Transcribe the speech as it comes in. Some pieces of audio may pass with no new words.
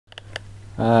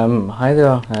Hi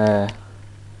there.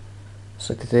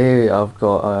 So today I've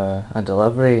got a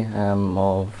delivery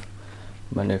of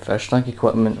my new fish tank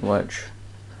equipment, which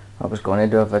I was going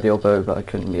to do a video about, but I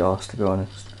couldn't be asked, to be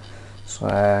honest.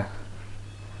 So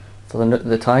for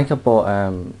the tank I bought,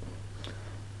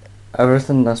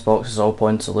 everything in this box is All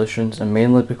Point Solutions, and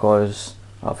mainly because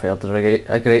I've heard they're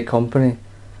a great company.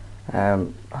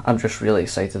 I'm just really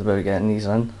excited about getting these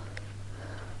in.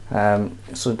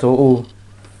 So in total,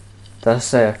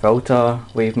 this filter,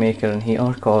 wave maker and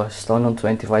heater cost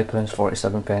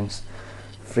 £125.47,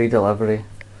 free delivery.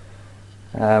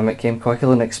 It came quicker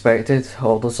than expected.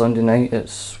 Ordered Sunday night,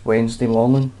 it's Wednesday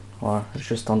morning, or it's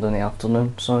just turned in the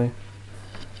afternoon, sorry.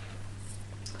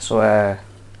 So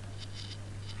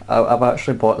I've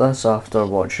actually bought this after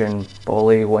watching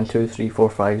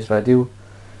Bolly12345's video,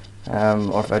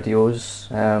 or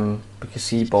videos, because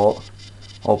he bought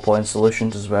All Point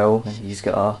Solutions as well, and he's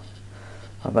got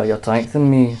a bigger tank than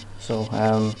me. So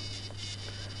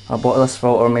I bought this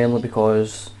filter mainly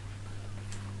because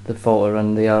the filter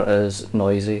in there is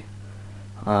noisy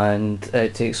and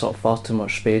it takes up far too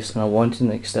much space, and I wanted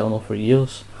an external for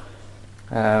years.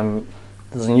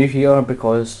 There's a new heater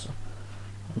because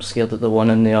I'm scared that the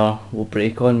one in there will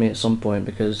break on me at some point,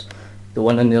 because the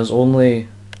one in there is only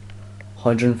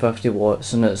 150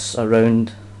 watts and it's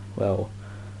around, well,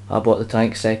 I bought the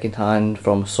tank second hand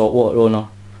from Saltwater Owner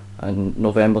in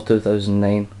November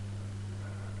 2009,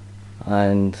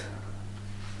 and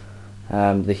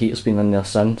the heat's been in there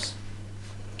since.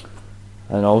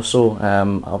 And also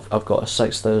I've got a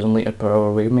 6,000 litre per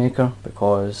hour wave maker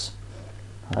because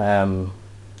you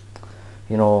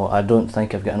know, I don't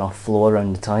think I've got enough flow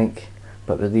around the tank,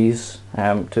 but with these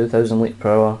 2,000 litre per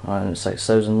hour and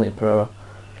 6,000 litre per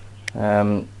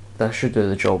hour, this should do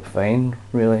the job fine,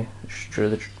 really.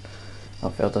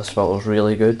 I've heard this filter's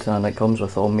really good, and it comes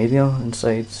with all media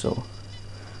inside, so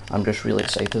I'm just really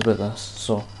excited with this.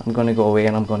 So I'm going to go away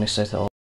and I'm going to set it up.